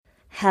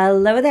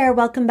Hello there.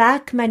 Welcome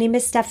back. My name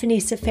is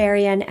Stephanie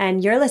Safarian,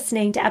 and you're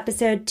listening to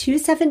episode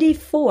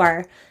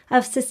 274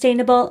 of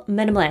Sustainable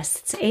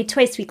Minimalists, a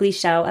twice weekly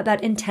show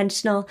about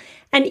intentional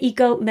and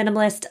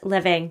eco-minimalist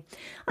living.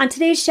 On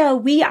today's show,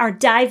 we are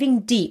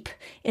diving deep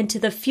into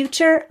the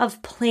future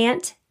of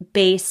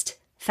plant-based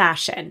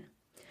fashion.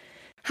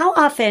 How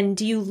often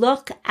do you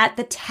look at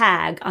the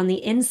tag on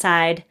the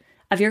inside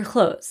of your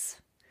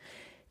clothes?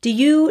 Do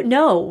you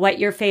know what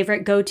your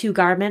favorite go-to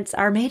garments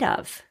are made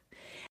of?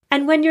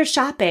 And when you're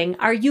shopping,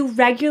 are you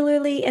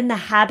regularly in the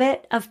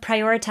habit of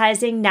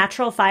prioritizing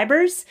natural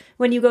fibers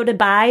when you go to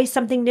buy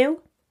something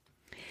new?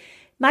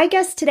 My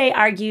guest today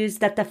argues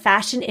that the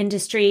fashion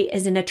industry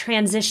is in a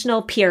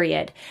transitional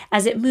period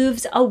as it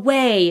moves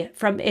away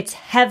from its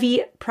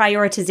heavy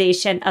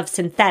prioritization of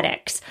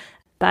synthetics.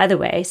 By the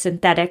way,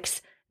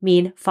 synthetics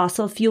mean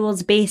fossil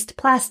fuels-based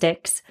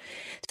plastics.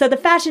 So the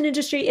fashion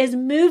industry is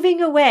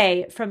moving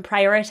away from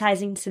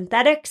prioritizing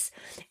synthetics,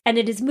 and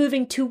it is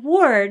moving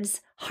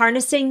towards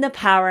harnessing the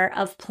power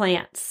of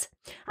plants.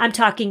 I'm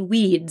talking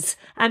weeds,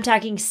 I'm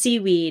talking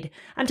seaweed,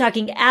 I'm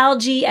talking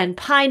algae and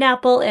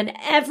pineapple and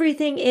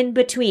everything in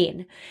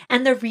between.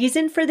 And the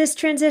reason for this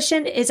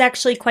transition is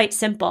actually quite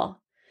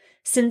simple.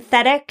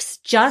 Synthetics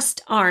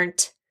just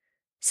aren't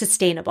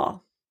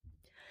sustainable.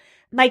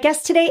 My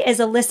guest today is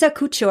Alyssa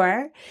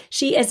Couture.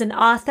 She is an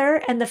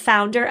author and the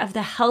founder of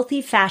the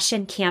Healthy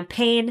Fashion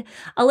Campaign.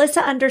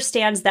 Alyssa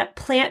understands that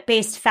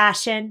plant-based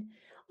fashion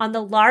on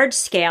the large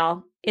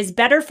scale is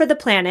better for the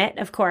planet,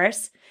 of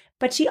course,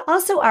 but she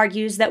also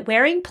argues that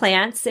wearing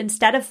plants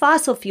instead of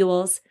fossil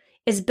fuels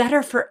is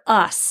better for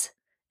us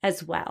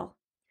as well.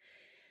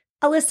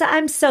 Alyssa,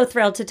 I'm so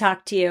thrilled to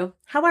talk to you.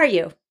 How are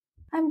you?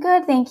 I'm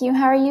good, thank you.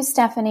 How are you,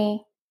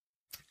 Stephanie?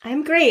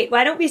 I'm great.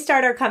 Why don't we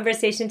start our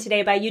conversation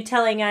today by you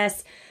telling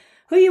us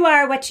who you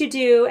are, what you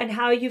do, and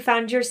how you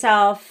found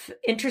yourself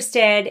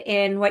interested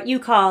in what you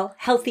call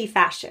healthy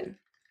fashion.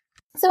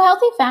 So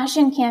Healthy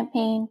Fashion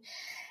Campaign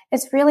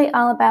is really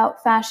all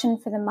about fashion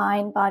for the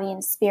mind, body,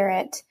 and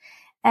spirit.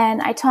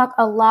 And I talk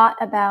a lot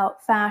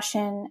about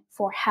fashion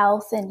for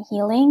health and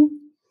healing.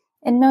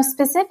 And most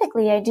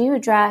specifically, I do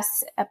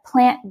address a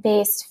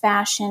plant-based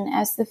fashion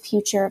as the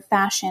future of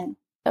fashion.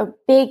 A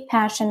big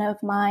passion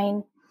of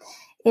mine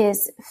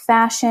is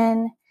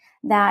fashion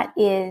that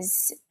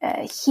is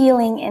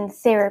healing and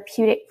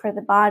therapeutic for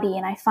the body.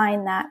 And I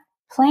find that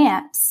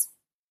plants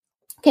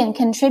can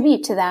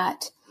contribute to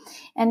that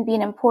and be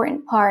an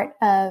important part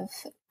of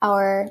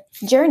our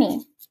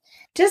journey.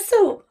 Just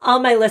so all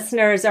my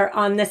listeners are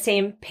on the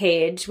same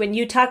page, when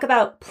you talk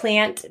about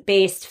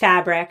plant-based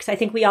fabrics, I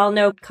think we all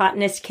know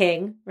cotton is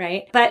king,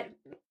 right? But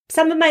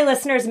some of my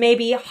listeners may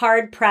be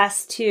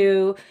hard-pressed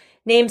to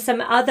name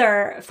some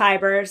other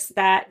fibers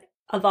that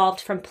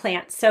evolved from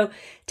plants. So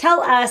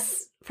tell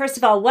us, first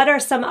of all, what are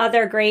some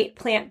other great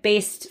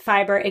plant-based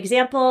fiber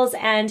examples,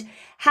 and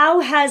how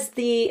has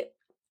the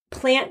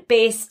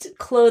plant-based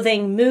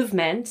clothing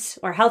movement,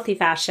 or healthy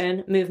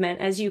fashion movement,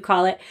 as you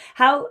call it,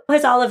 how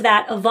has all of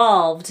that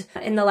evolved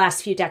in the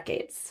last few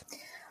decades?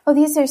 Oh,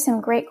 these are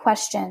some great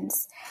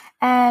questions.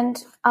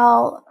 And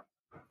I'll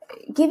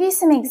give you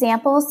some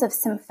examples of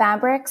some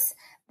fabrics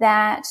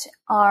that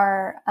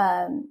are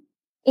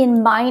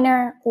in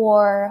minor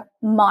or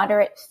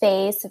moderate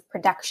phase of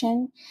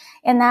production.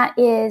 And that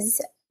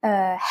is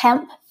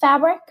hemp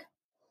fabric,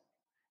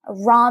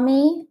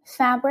 rami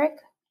fabric,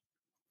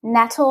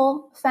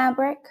 nettle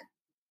fabric,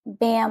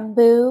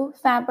 bamboo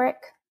fabric,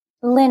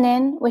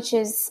 linen, which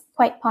is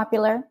quite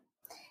popular.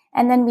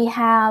 And then we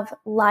have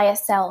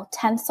lyocell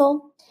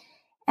tencel.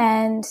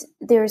 And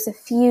there's a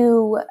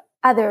few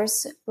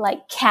others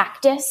like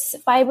cactus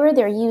fiber.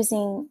 They're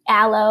using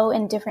aloe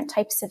and different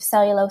types of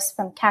cellulose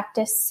from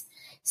cactus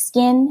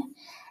skin.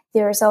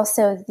 There's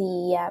also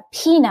the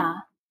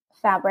pina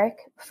fabric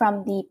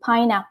from the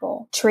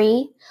pineapple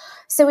tree.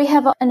 So we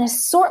have an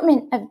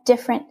assortment of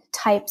different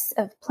types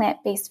of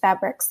plant-based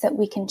fabrics that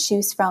we can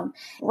choose from.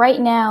 Right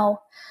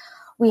now,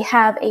 we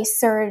have a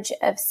surge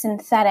of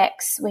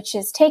synthetics, which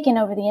has taken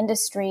over the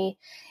industry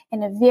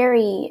in a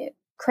very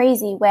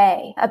crazy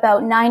way.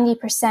 About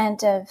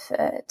 90%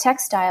 of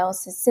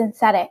textiles is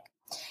synthetic.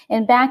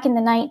 And back in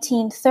the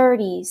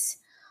 1930s,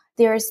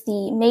 there's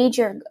the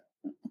major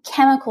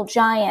chemical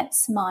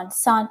giants,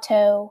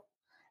 Monsanto,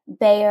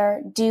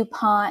 Bayer,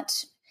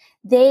 DuPont.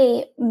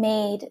 They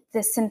made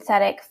the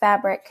synthetic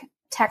fabric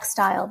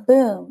textile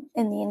boom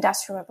in the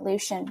Industrial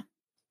Revolution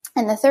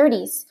in the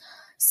 30s.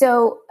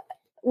 So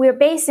we're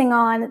basing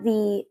on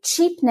the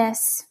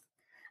cheapness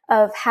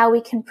of how we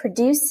can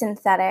produce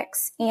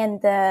synthetics,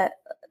 and the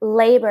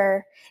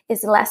labor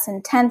is less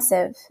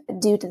intensive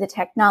due to the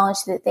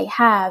technology that they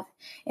have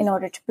in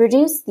order to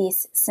produce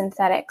these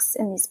synthetics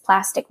and these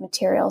plastic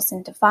materials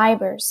into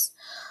fibers.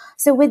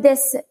 So with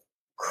this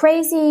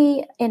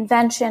crazy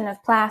invention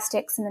of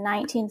plastics in the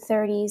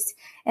 1930s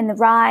and the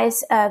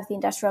rise of the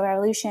Industrial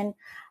Revolution,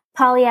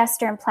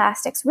 polyester and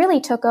plastics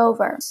really took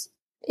over.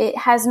 it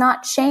has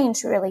not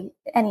changed really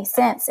any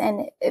since.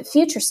 And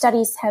future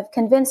studies have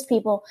convinced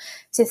people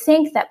to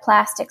think that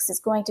plastics is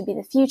going to be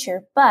the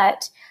future.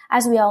 But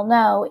as we all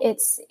know,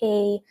 it's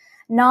a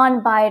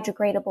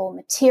non-biodegradable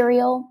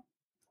material,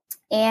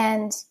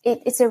 and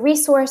it's a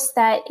resource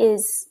that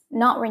is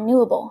not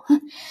renewable.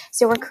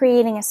 So we're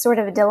creating a sort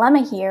of a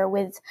dilemma here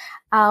with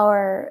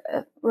our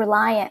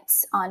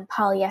reliance on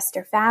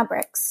polyester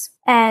fabrics.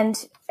 And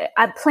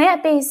a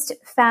plant-based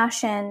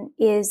fashion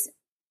is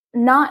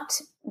not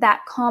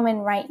that common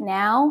right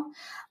now.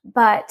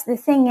 But the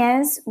thing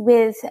is,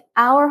 with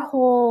our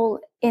whole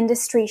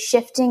industry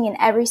shifting in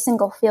every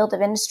single field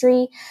of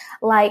industry,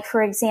 like,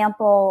 for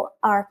example,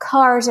 our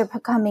cars are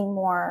becoming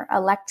more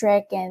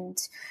electric and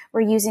we're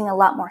using a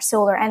lot more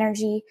solar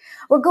energy.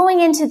 We're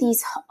going into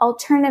these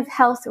alternative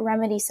health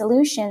remedy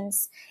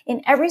solutions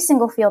in every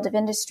single field of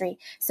industry.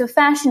 So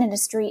fashion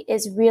industry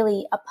is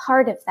really a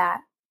part of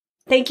that.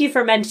 Thank you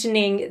for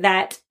mentioning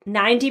that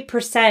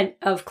 90%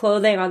 of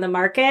clothing on the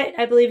market,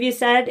 I believe you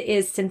said,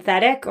 is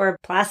synthetic or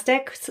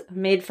plastics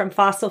made from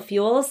fossil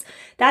fuels.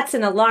 That's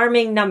an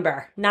alarming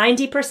number.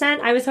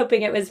 90%? I was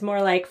hoping it was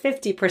more like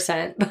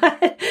 50%,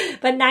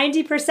 but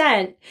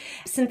 90%.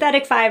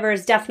 Synthetic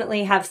fibers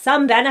definitely have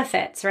some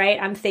benefits, right?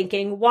 I'm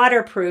thinking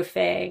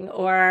waterproofing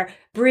or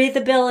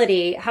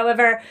breathability.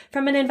 However,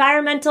 from an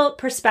environmental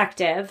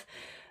perspective,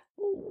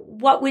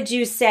 what would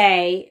you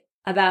say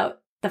about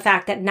the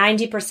fact that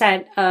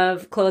 90%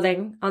 of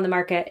clothing on the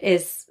market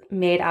is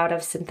made out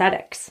of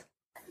synthetics?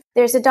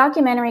 There's a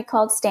documentary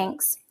called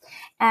Stinks,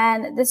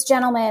 and this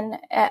gentleman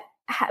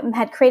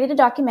had created a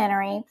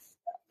documentary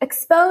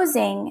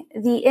exposing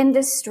the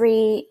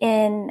industry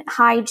in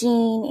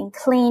hygiene, in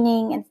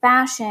cleaning, and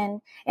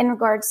fashion in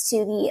regards to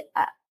the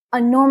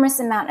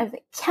enormous amount of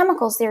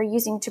chemicals they're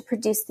using to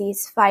produce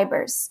these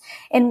fibers.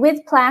 And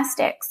with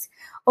plastics,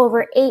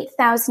 over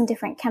 8,000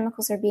 different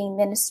chemicals are being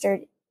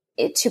administered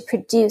to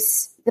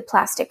produce the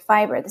plastic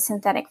fiber, the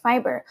synthetic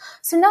fiber.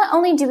 So not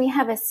only do we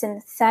have a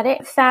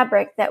synthetic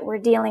fabric that we're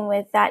dealing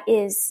with that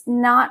is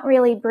not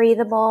really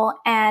breathable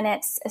and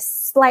it's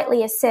slightly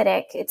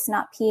acidic, it's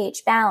not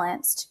pH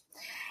balanced,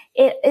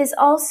 it is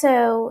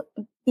also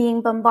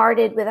being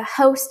bombarded with a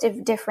host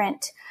of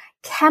different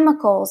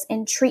chemicals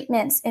and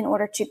treatments in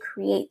order to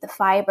create the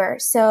fiber.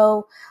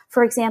 So,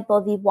 for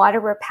example, the water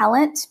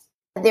repellent,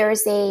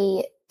 there's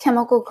a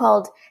chemical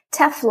called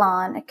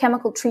Teflon, a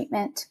chemical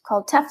treatment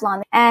called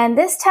Teflon. And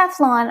this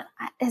Teflon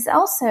has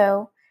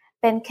also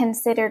been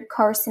considered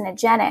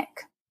carcinogenic.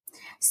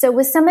 So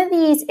with some of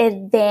these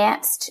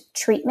advanced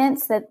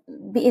treatments that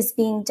is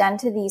being done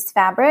to these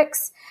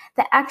fabrics,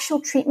 the actual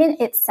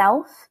treatment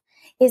itself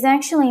is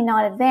actually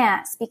not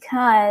advanced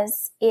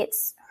because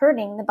it's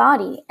hurting the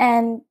body.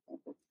 And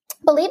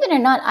believe it or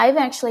not, I've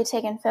actually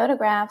taken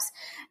photographs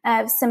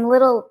of some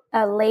little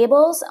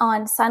labels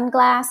on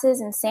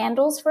sunglasses and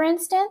sandals, for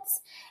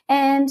instance.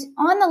 And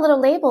on the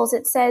little labels,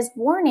 it says,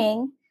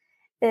 warning,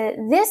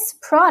 this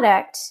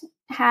product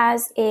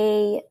has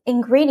a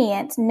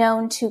ingredient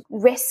known to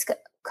risk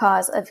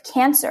cause of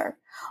cancer,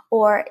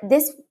 or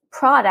this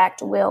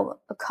product will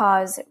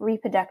cause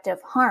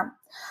reproductive harm.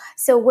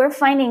 So we're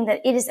finding that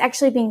it is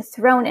actually being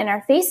thrown in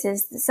our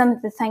faces. Some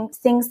of the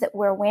things that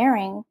we're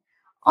wearing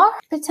are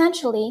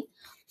potentially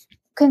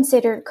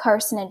considered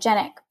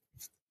carcinogenic.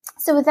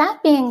 So with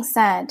that being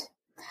said,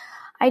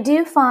 I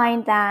do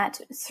find that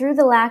through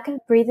the lack of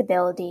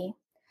breathability,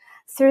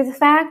 through the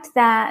fact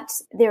that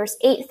there's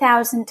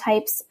 8,000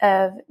 types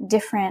of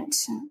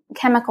different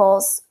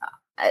chemicals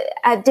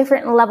at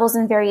different levels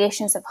and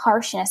variations of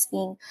harshness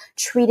being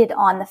treated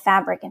on the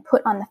fabric and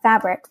put on the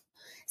fabric,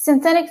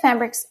 synthetic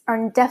fabrics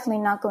are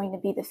definitely not going to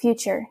be the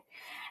future.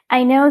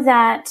 I know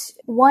that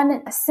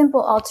one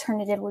simple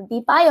alternative would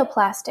be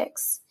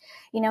bioplastics.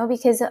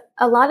 Because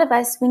a lot of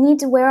us, we need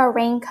to wear our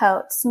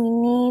raincoats. We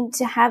need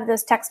to have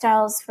those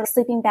textiles for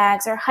sleeping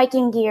bags or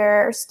hiking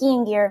gear or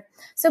skiing gear.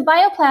 So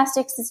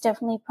bioplastics is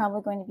definitely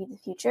probably going to be the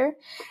future.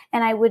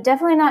 And I would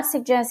definitely not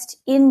suggest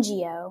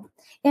Ingeo.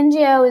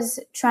 Ingeo is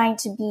trying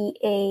to be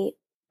a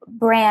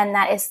brand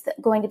that is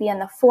going to be on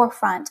the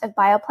forefront of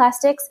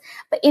bioplastics,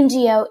 but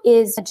Ingeo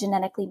is a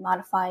genetically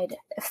modified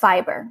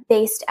fiber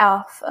based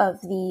off of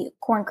the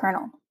corn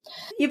kernel.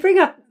 You bring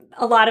up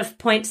a lot of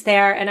points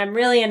there, and I'm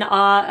really in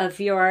awe of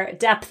your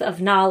depth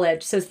of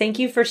knowledge. So thank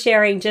you for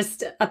sharing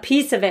just a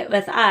piece of it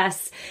with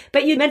us.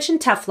 But you mentioned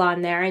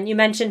Teflon there, and you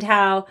mentioned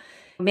how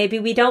maybe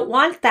we don't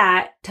want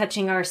that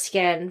touching our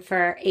skin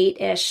for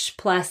 8-ish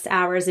plus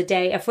hours a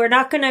day. If we're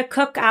not going to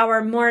cook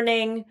our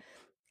morning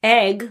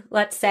egg,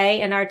 let's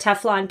say, in our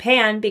Teflon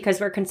pan because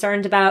we're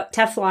concerned about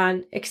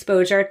Teflon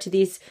exposure to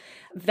these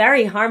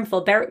very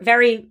harmful,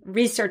 very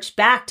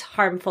research-backed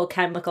harmful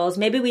chemicals.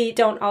 Maybe we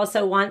don't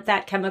also want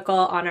that chemical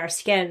on our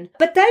skin.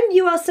 But then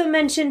you also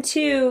mentioned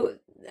too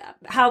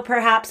how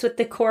perhaps with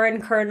the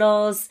corn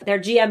kernels, they're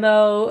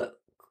GMO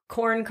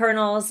corn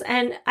kernels.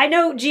 And I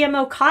know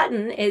GMO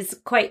cotton is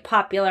quite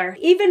popular.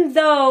 Even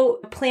though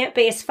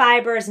plant-based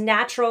fibers,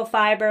 natural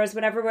fibers,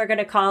 whatever we're going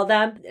to call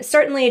them,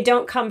 certainly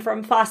don't come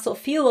from fossil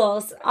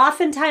fuels,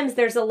 oftentimes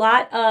there's a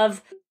lot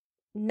of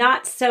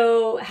not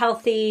so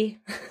healthy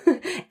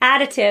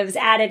additives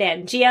added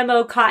in,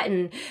 GMO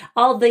cotton,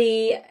 all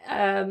the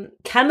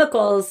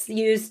chemicals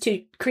used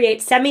to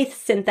create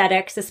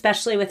semi-synthetics,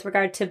 especially with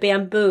regard to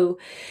bamboo.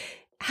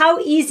 How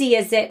easy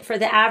is it for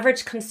the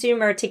average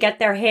consumer to get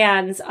their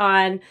hands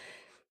on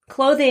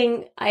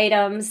clothing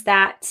items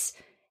that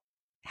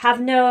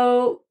have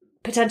no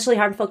potentially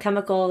harmful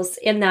chemicals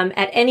in them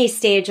at any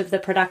stage of the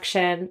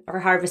production or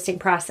harvesting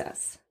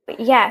process?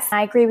 Yes,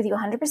 I agree with you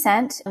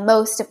 100%.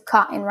 Most of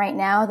cotton right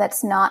now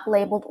that's not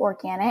labeled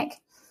organic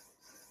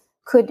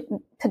could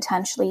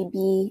potentially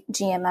be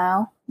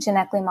GMO,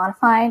 genetically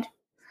modified.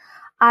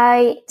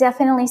 I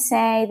definitely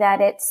say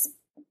that it's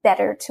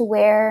better to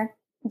wear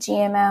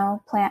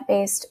GMO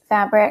plant-based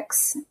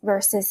fabrics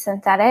versus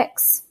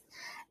synthetics,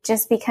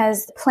 just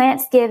because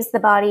plants gives the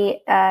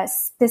body a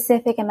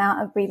specific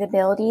amount of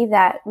breathability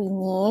that we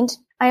need.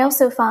 I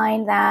also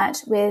find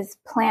that with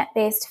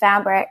plant-based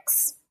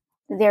fabrics,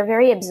 they're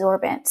very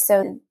absorbent,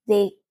 so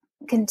they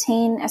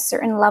contain a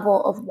certain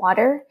level of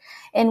water.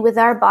 And with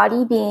our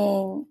body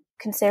being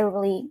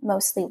considerably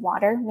mostly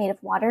water, made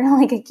of water,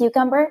 like a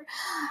cucumber,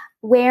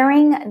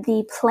 wearing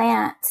the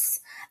plants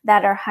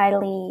that are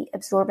highly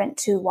absorbent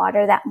to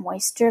water, that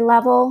moisture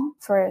level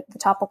for the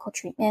topical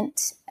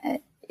treatment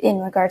in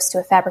regards to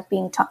a fabric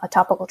being a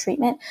topical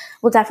treatment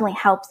will definitely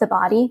help the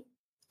body,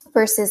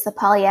 versus the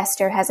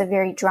polyester has a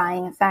very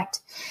drying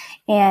effect,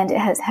 and it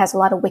has a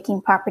lot of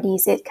wicking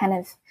properties.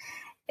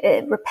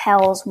 It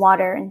repels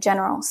water in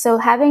general. So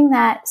having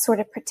that sort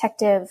of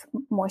protective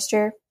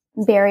moisture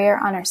barrier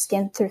on our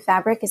skin through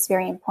fabric is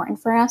very important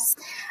for us.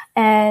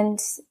 And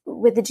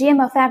with the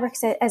GMO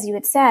fabrics, as you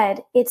had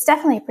said, it's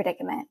definitely a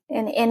predicament,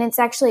 and it's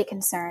actually a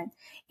concern.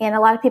 And a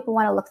lot of people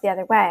want to look the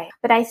other way.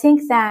 But I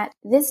think that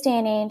this day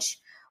and age,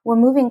 we're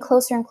moving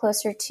closer and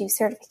closer to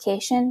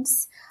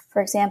certifications.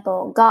 For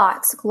example,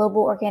 GOTS,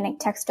 Global Organic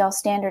Textile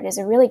Standard, is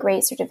a really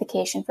great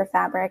certification for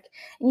fabric.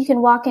 And you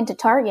can walk into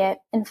Target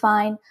and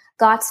find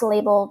GOTS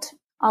labeled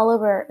all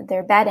over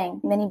their bedding.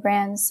 Many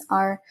brands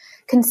are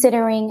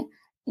considering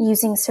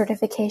using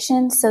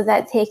certifications so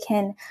that they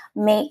can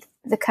make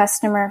the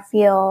customer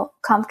feel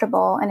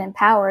comfortable and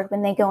empowered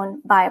when they go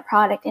and buy a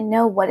product and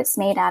know what it's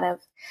made out of.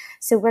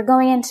 So we're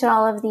going into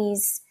all of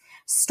these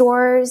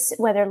stores,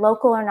 whether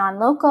local or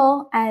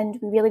non-local, and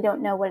we really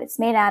don't know what it's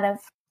made out of.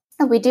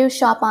 If we do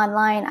shop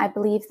online, I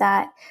believe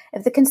that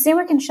if the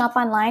consumer can shop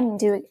online and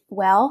do it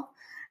well,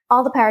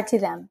 all the power to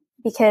them,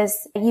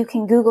 because you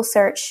can Google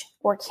search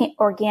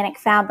organic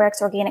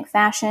fabrics, organic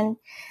fashion.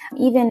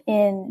 Even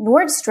in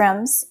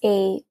Nordstrom's,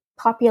 a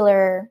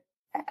popular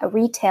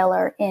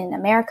retailer in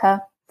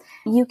America,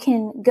 you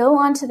can go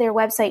onto their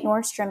website,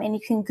 Nordstrom, and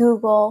you can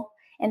Google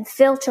and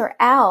filter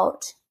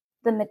out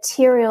the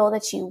material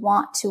that you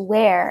want to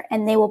wear,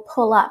 and they will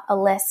pull up a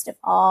list of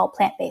all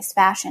plant-based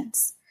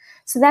fashions.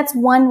 So that's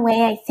one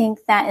way I think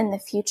that in the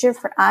future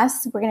for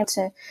us, we're going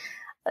to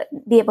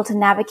be able to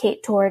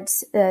navigate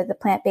towards the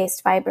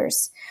plant-based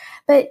fibers.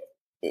 But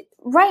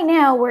right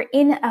now, we're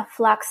in a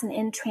flux and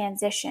in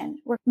transition.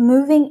 We're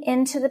moving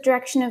into the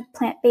direction of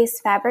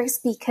plant-based fabrics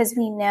because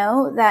we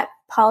know that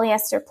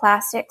polyester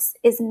plastics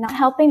is not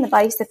helping the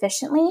body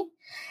sufficiently.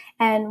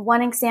 And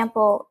one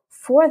example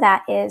for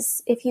that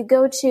is if you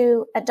go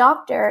to a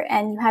doctor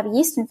and you have a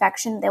yeast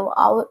infection, they will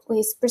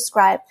always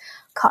prescribe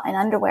cotton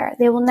underwear.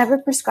 They will never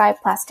prescribe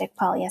plastic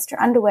polyester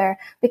underwear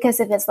because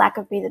of its lack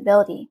of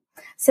breathability.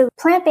 So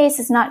plant-based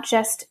is not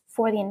just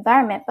for the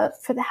environment,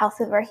 but for the health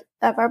of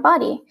our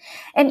body.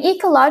 And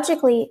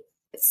ecologically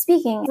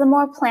speaking, the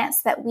more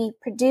plants that we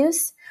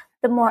produce,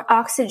 the more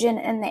oxygen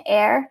in the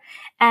air.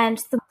 And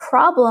the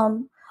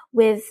problem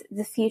with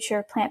the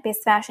future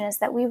plant-based fashion is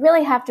that we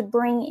really have to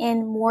bring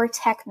in more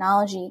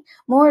technology,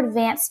 more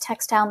advanced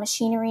textile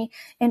machinery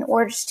in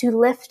order to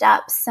lift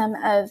up some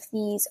of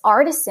these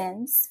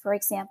artisans, for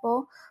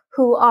example,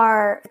 who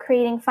are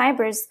creating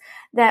fibers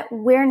that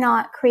we're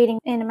not creating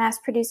in a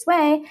mass-produced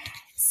way.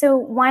 So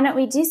why don't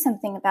we do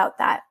something about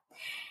that?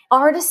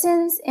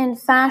 Artisans in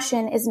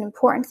fashion is an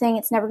important thing.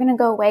 It's never going to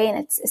go away, and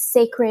it's a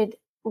sacred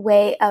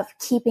way of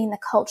keeping the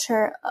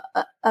culture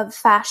of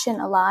fashion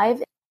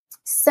alive.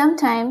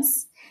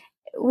 Sometimes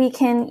we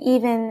can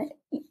even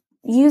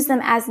use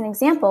them as an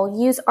example,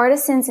 use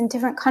artisans in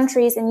different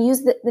countries and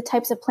use the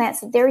types of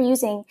plants that they're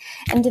using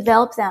and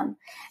develop them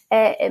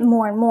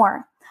more and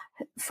more.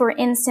 For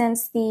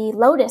instance, the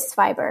lotus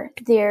fiber.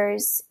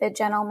 There's a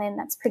gentleman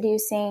that's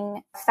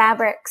producing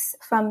fabrics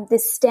from the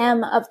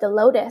stem of the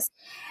lotus,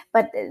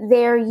 but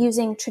they're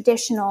using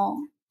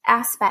traditional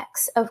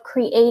aspects of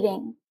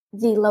creating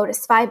the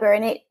lotus fiber,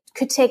 and it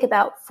could take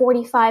about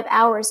 45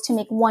 hours to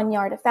make 1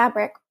 yard of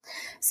fabric.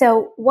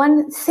 So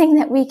one thing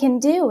that we can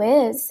do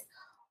is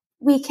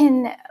we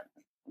can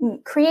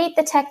create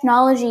the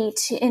technology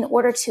in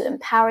order to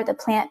empower the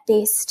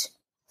plant-based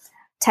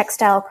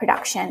textile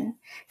production,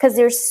 because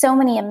there's so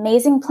many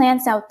amazing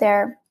plants out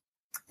there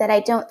that I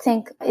don't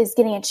think is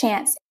getting a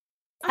chance.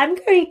 I'm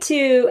going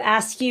to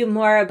ask you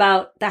more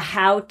about the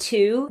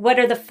how-to. What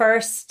are the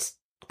first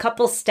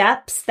couple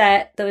steps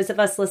that those of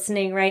us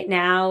listening right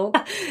now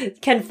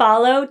can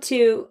follow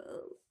to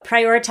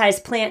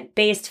prioritize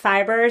plant-based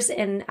fibers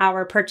in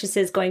our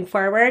purchases going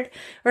forward.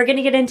 We're going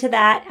to get into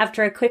that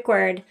after a quick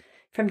word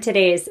from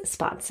today's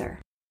sponsor.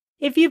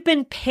 If you've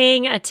been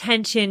paying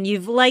attention,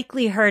 you've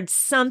likely heard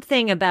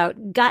something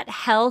about gut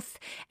health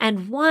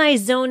and why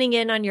zoning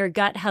in on your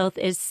gut health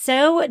is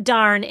so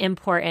darn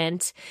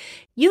important.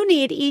 You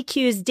need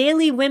EQ's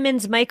Daily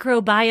Women's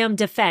Microbiome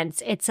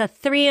Defense. It's a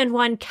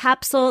 3-in-1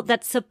 capsule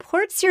that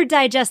supports your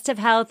digestive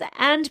health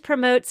and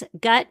promotes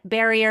gut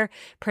barrier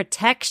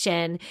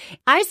protection.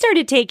 I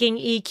started taking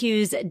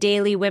EQ's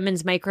Daily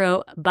Women's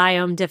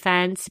Microbiome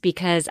Defense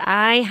because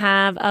I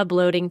have a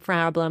bloating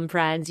problem,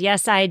 friends.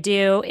 Yes, I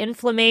do.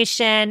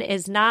 Inflammation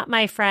is not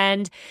my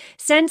friend.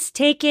 Since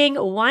taking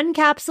 1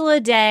 capsule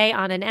a day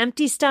on an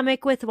empty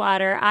stomach with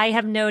water, I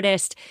have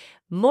noticed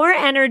more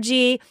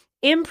energy,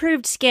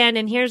 improved skin,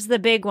 and here's the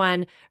big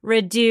one,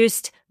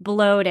 reduced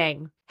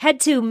bloating. Head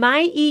to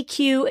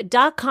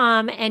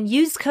myeq.com and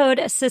use code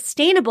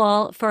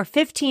SUSTAINABLE for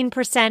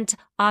 15%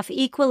 off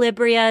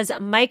Equilibria's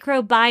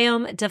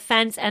microbiome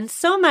defense and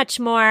so much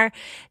more.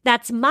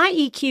 That's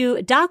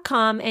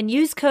myeq.com and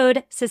use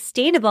code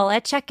SUSTAINABLE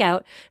at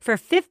checkout for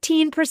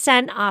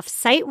 15% off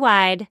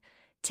site-wide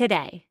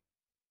today.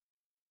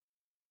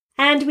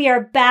 And we are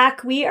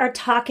back. We are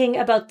talking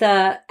about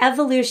the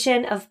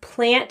evolution of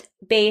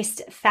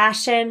plant-based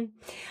fashion.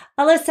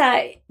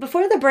 Alyssa,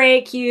 before the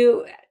break,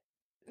 you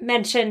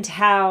mentioned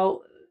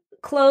how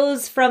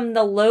clothes from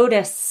the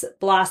lotus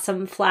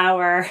blossom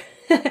flower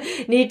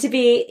need to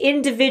be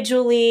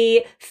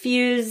individually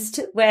fused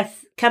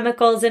with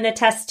chemicals in a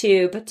test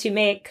tube to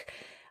make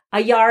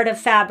a yard of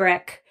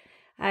fabric.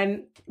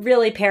 I'm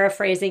really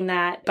paraphrasing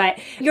that, but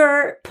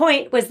your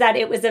point was that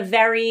it was a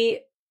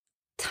very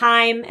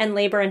time and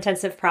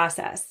labor-intensive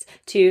process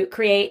to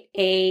create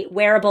a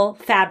wearable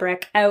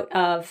fabric out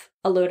of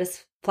a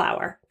lotus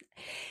flower.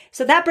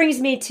 So that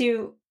brings me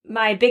to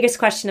my biggest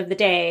question of the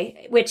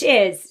day, which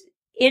is,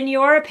 in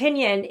your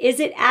opinion, is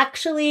it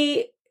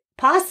actually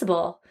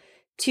possible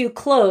to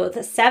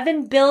clothe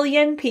 7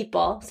 billion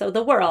people, so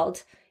the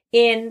world,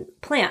 in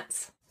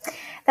plants?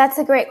 That's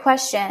a great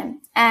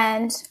question.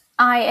 And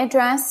I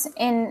address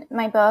in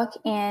my book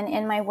and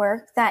in my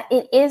work that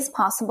it is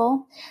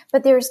possible,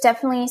 but there's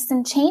definitely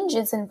some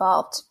changes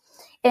involved.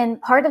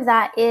 And part of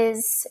that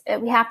is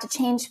we have to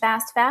change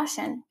fast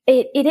fashion.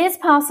 It is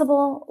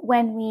possible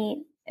when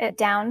we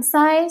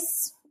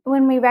downsize,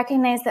 when we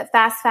recognize that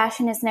fast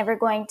fashion is never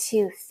going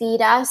to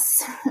feed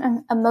us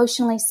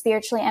emotionally,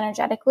 spiritually,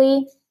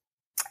 energetically,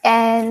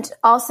 and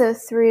also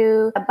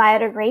through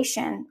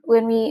biodegradation.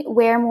 When we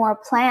wear more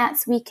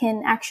plants, we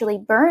can actually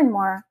burn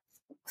more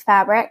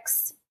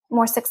fabrics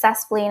more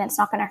successfully, and it's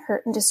not going to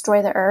hurt and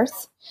destroy the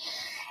earth.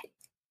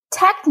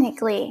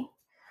 Technically,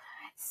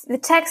 the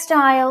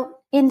textile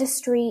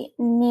industry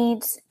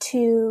needs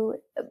to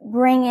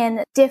bring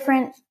in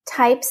different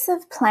types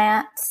of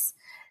plants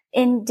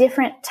in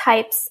different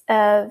types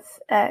of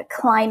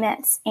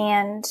climates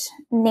and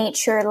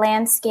nature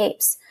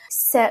landscapes.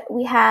 So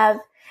we have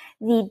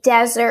the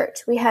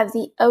desert, we have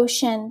the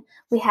ocean,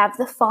 we have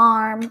the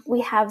farm,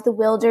 we have the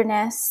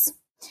wilderness.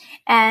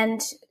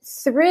 And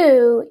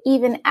through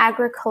even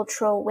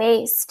agricultural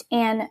waste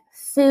and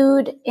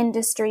food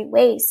industry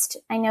waste,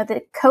 I know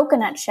that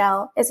coconut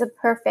shell is a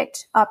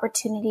perfect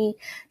opportunity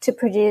to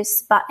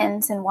produce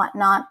buttons and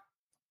whatnot.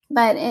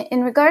 But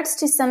in regards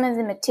to some of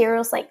the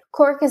materials, like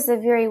cork is a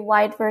very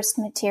wide-versed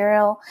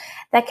material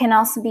that can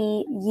also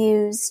be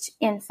used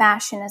in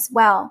fashion as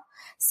well.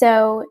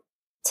 So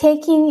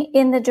taking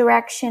in the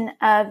direction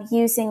of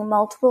using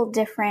multiple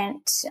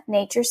different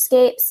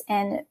naturescapes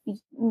and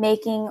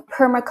making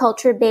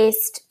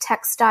permaculture-based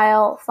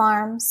textile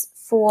farms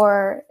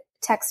for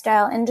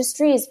textile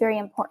industry is very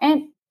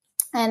important.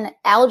 And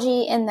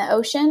algae in the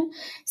ocean,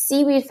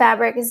 seaweed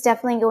fabric is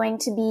definitely going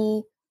to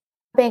be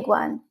a big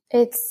one.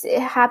 It's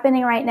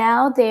happening right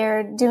now.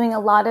 They're doing a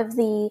lot of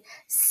the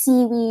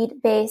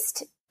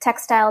seaweed-based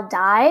textile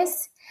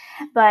dyes,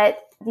 but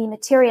the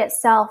material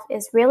itself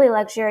is really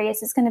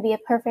luxurious. It's going to be a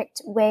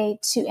perfect way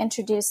to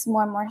introduce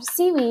more and more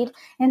seaweed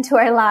into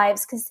our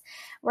lives, because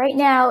right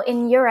now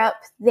in Europe,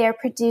 they're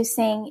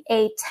producing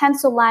a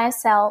Tencel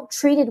lyocell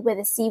treated with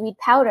a seaweed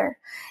powder.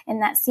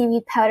 And that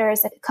seaweed powder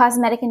is a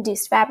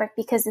cosmetic-induced fabric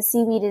because the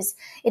seaweed is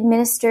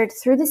administered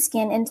through the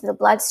skin into the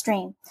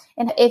bloodstream,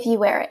 and if you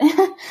wear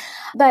it.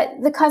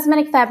 But the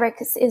cosmetic fabric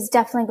is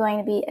definitely going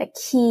to be a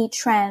key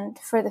trend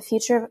for the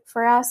future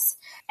for us.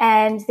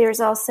 And there's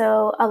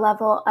also a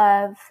level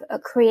of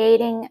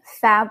creating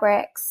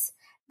fabrics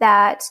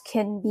that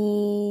can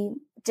be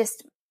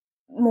just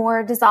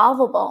more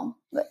dissolvable.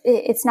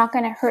 It's not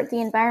going to hurt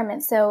the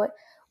environment. So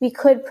we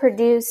could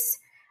produce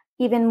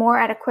even more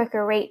at a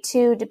quicker rate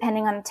too,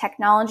 depending on the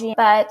technology.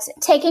 But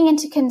taking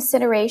into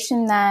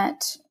consideration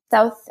that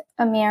South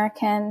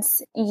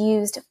Americans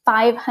used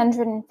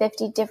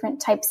 550 different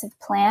types of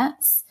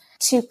plants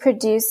to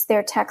produce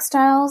their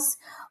textiles,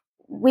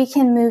 we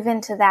can move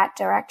into that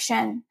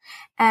direction.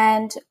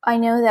 And I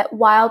know that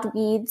wild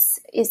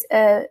weeds is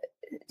a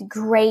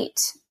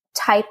great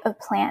type of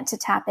plant to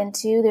tap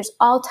into. There's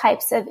all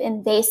types of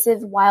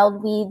invasive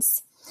wild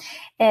weeds.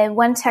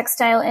 One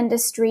textile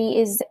industry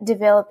is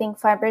developing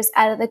fibers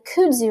out of the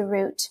kudzu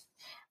root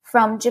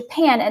from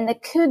Japan. And the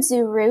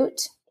kudzu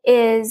root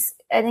is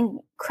an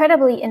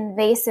incredibly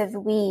invasive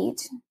weed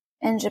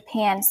in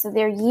Japan. So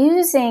they're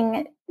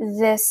using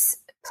this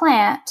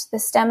plant, the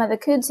stem of the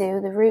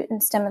kudzu, the root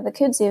and stem of the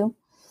kudzu,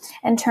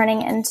 and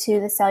turning into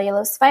the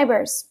cellulose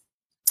fibers.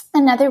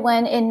 Another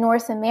one in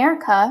North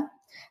America,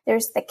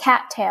 there's the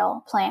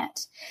cattail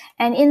plant.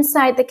 And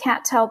inside the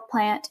cattail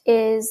plant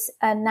is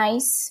a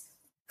nice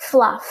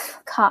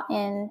fluff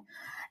cotton.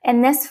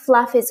 And this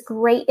fluff is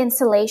great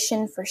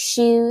insulation for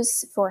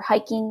shoes, for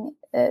hiking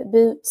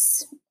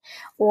boots,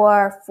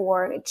 or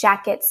for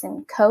jackets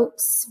and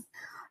coats.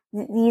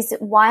 These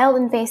wild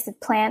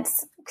invasive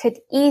plants could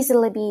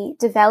easily be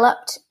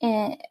developed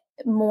in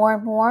more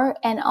and more.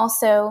 And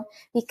also,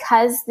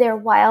 because they're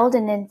wild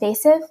and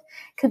invasive,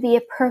 could be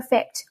a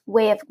perfect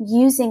way of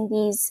using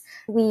these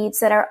weeds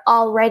that are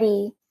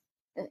already,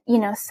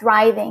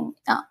 thriving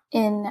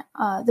in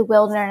the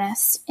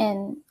wilderness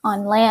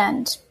on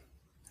land.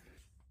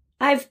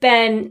 I've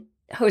been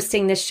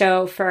hosting this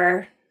show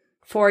for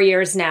 4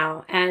 years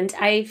now, and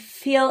I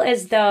feel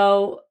as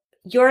though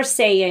you're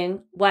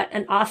saying what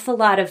an awful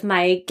lot of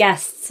my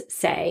guests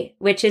say,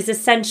 which is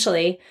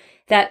essentially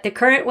that the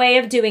current way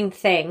of doing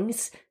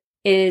things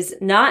is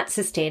not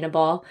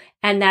sustainable,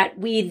 and that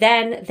we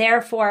then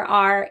therefore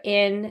are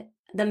in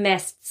the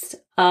midst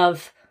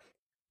of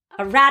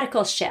a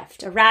radical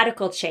shift, a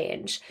radical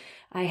change.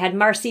 I had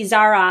Marcy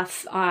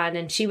Zaroff on,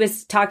 and she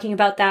was talking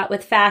about that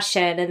with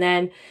fashion. And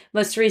then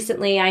most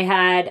recently, I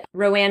had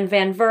Roanne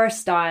Van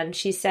Verst on.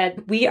 She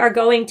said, we are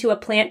going to a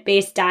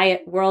plant-based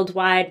diet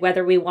worldwide,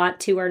 whether we want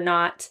to or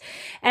not.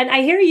 And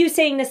I hear you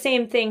saying the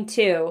same thing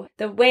too.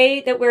 The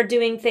way that we're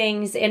doing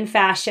things in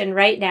fashion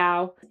right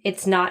now,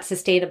 it's not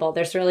sustainable.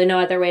 There's really no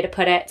other way to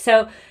put it.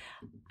 So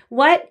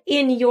what,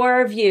 in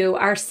your view,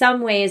 are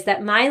some ways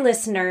that my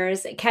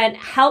listeners can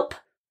help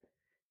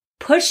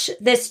push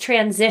this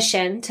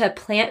transition to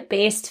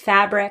plant-based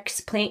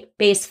fabrics,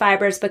 plant-based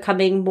fibers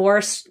becoming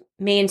more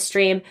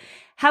mainstream?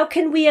 How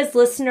can we as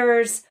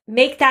listeners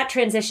make that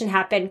transition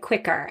happen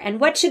quicker? And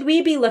what should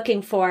we be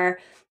looking for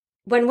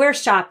when we're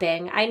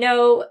shopping? I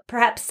know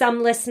perhaps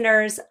some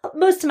listeners,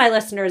 most of my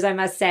listeners, I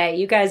must say,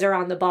 you guys are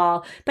on the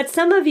ball, but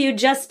some of you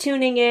just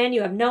tuning in,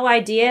 you have no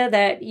idea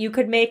that you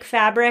could make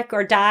fabric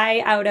or dye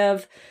out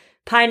of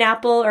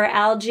pineapple or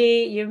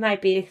algae. You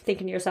might be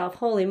thinking to yourself,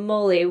 holy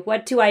moly,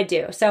 what do I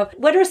do? So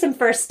what are some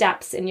first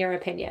steps in your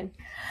opinion?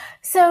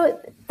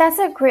 So that's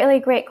a really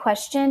great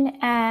question.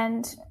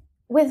 And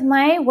with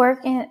my work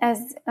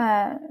as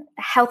a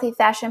healthy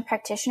fashion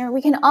practitioner,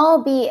 we can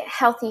all be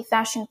healthy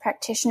fashion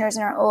practitioners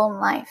in our own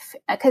life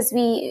because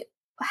we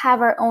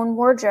have our own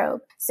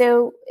wardrobe.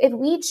 So if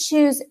we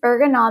choose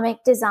ergonomic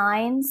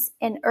designs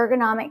and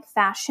ergonomic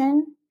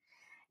fashion,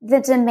 the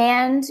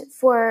demand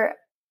for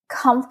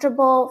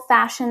comfortable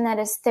fashion that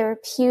is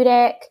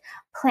therapeutic,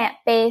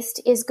 plant-based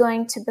is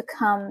going to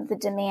become the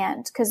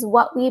demand, because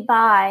what we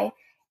buy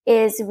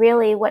is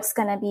really what's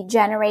going to be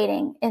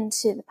generating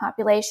into the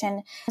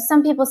population.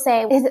 Some people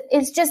say,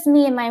 it's just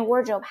me and my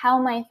wardrobe. How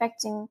am I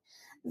affecting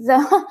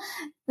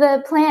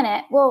the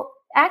planet? Well,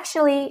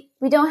 actually,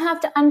 we don't have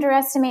to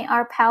underestimate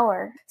our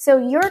power. So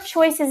your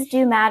choices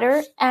do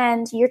matter,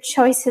 and your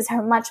choices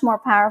are much more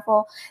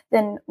powerful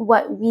than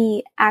what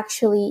we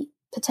actually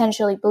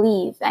potentially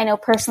believe. I know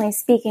personally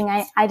speaking,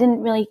 I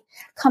didn't really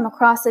come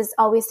across as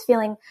always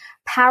feeling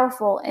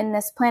powerful in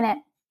this planet,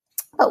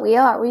 but we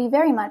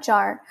very much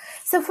are.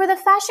 So for the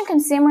fashion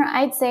consumer,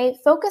 I'd say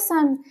focus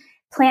on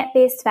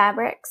plant-based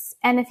fabrics.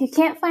 And if you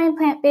can't find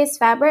plant-based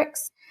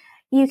fabrics,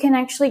 you can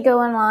actually go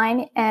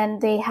online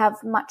and they have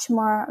much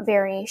more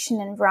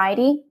variation and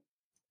variety.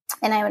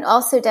 And I would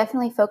also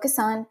definitely focus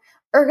on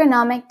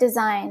ergonomic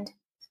designed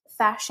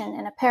fashion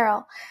and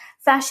apparel.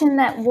 Fashion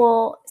that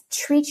will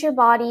treat your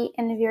body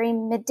in a very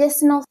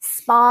medicinal,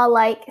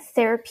 spa-like,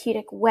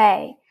 therapeutic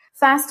way.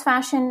 Fast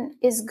fashion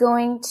is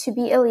going to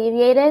be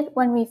alleviated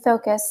when we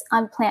focus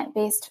on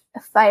plant-based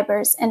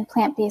fibers and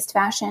plant-based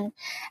fashion.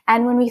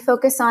 And when we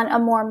focus on a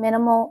more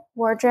minimal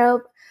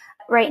wardrobe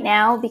right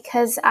now,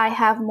 because I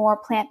have more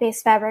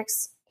plant-based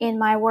fabrics in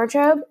my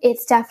wardrobe,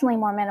 it's definitely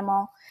more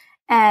minimal.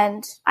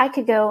 And I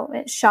could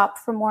go shop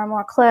for more and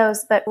more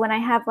clothes, but when I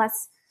have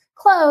less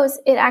clothes,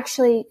 it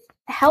actually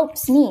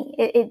helps me.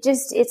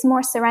 It's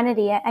more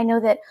serenity. I know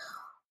that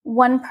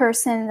one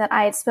person that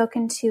I had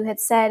spoken to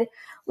had said,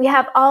 we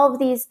have all of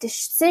these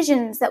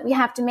decisions that we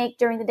have to make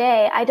during the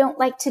day. I don't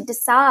like to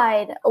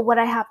decide what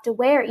I have to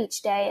wear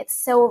each day. It's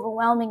so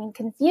overwhelming and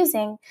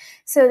confusing.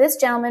 So this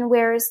gentleman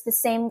wears the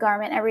same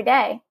garment every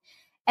day.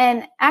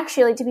 And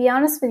actually, to be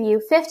honest with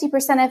you,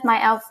 50% of my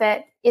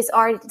outfit is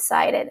already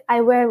decided.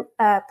 I wear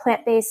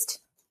plant-based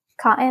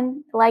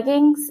cotton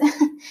leggings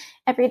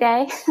every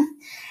day.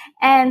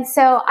 And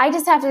so I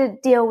just have to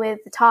deal with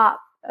the top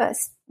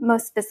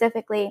most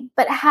specifically.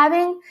 But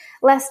having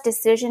less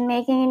decision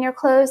making in your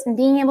clothes and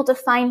being able to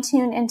fine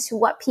tune into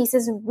what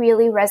pieces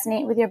really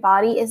resonate with your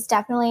body is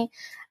definitely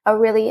a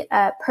really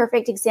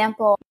perfect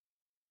example.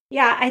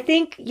 Yeah, I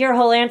think your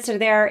whole answer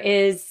there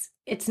is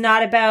it's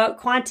not about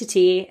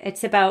quantity,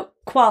 it's about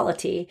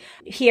quality.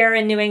 Here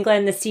in New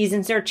England, the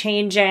seasons are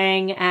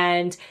changing,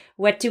 and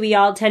what do we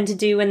all tend to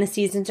do when the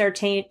seasons are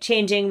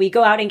changing? We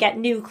go out and get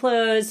new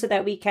clothes so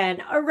that we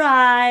can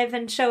arrive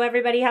and show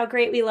everybody how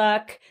great we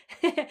look.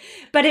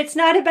 But it's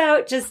not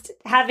about just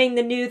having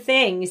the new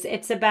things.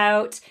 It's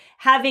about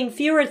having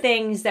fewer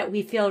things that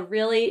we feel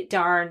really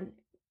darn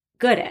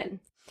good in.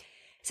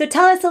 So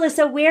tell us,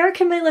 Alyssa, where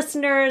can my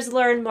listeners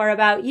learn more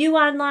about you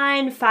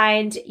online,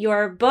 find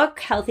your book,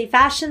 Healthy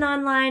Fashion,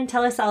 online?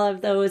 Tell us all of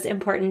those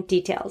important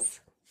details.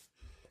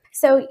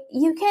 So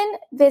you can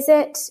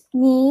visit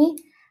me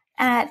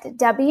at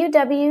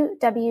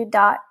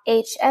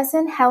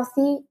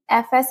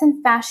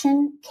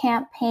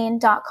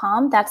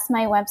www.hsnhealthyfsnfashioncampaign.com. That's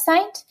my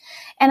website.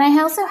 And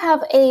I also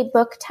have a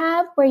book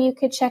tab where you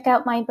could check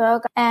out my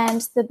book.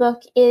 And the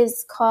book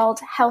is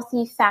called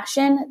Healthy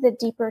Fashion, The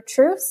Deeper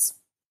Truths.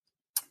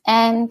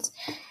 And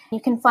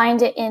you can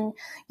find it in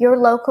your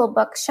local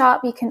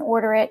bookshop. You can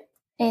order it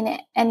in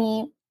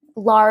any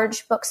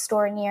large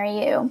bookstore near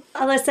you.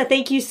 Alyssa,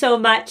 thank you so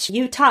much.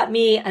 You taught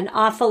me an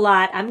awful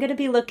lot. I'm going to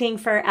be looking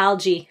for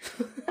algae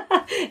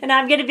and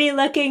I'm going to be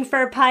looking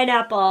for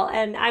pineapple.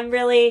 And I'm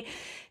really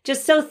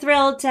just so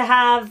thrilled to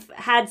have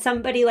had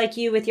somebody like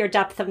you with your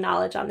depth of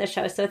knowledge on the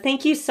show. So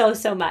thank you so,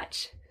 so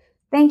much.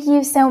 Thank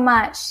you so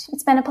much.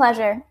 It's been a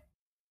pleasure.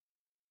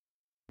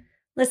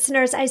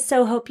 Listeners, I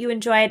so hope you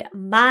enjoyed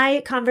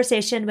my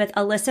conversation with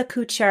Alyssa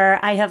Couture.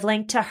 I have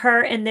linked to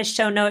her in the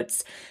show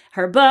notes,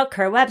 her book,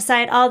 her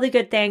website, all the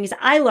good things.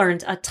 I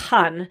learned a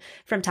ton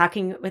from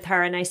talking with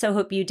her, and I so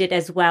hope you did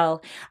as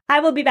well.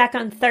 I will be back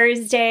on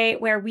Thursday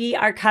where we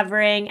are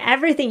covering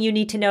everything you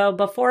need to know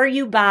before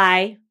you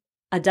buy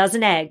a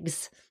dozen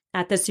eggs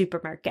at the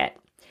supermarket.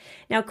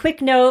 Now,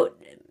 quick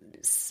note,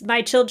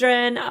 my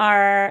children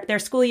their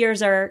school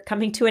years are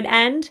coming to an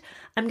end.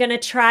 I'm going to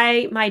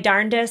try my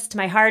darndest,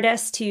 my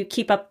hardest to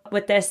keep up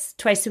with this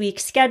twice a week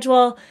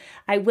schedule.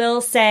 I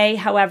will say,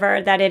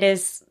 however, that it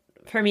is,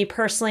 for me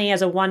personally,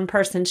 as a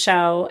one-person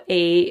show,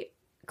 a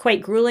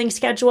quite grueling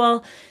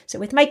schedule. So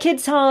with my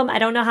kids home, I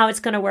don't know how it's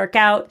going to work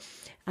out.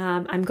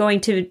 I'm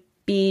going to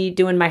be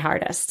doing my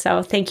hardest.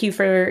 So thank you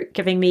for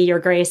giving me your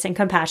grace and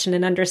compassion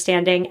and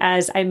understanding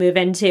as I move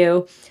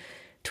into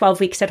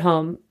 12 weeks at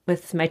home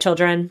with my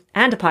children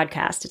and a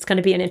podcast. It's going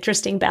to be an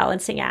interesting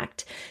balancing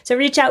act. So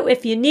reach out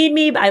if you need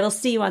me. I will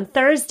see you on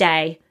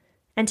Thursday,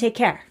 and take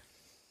care.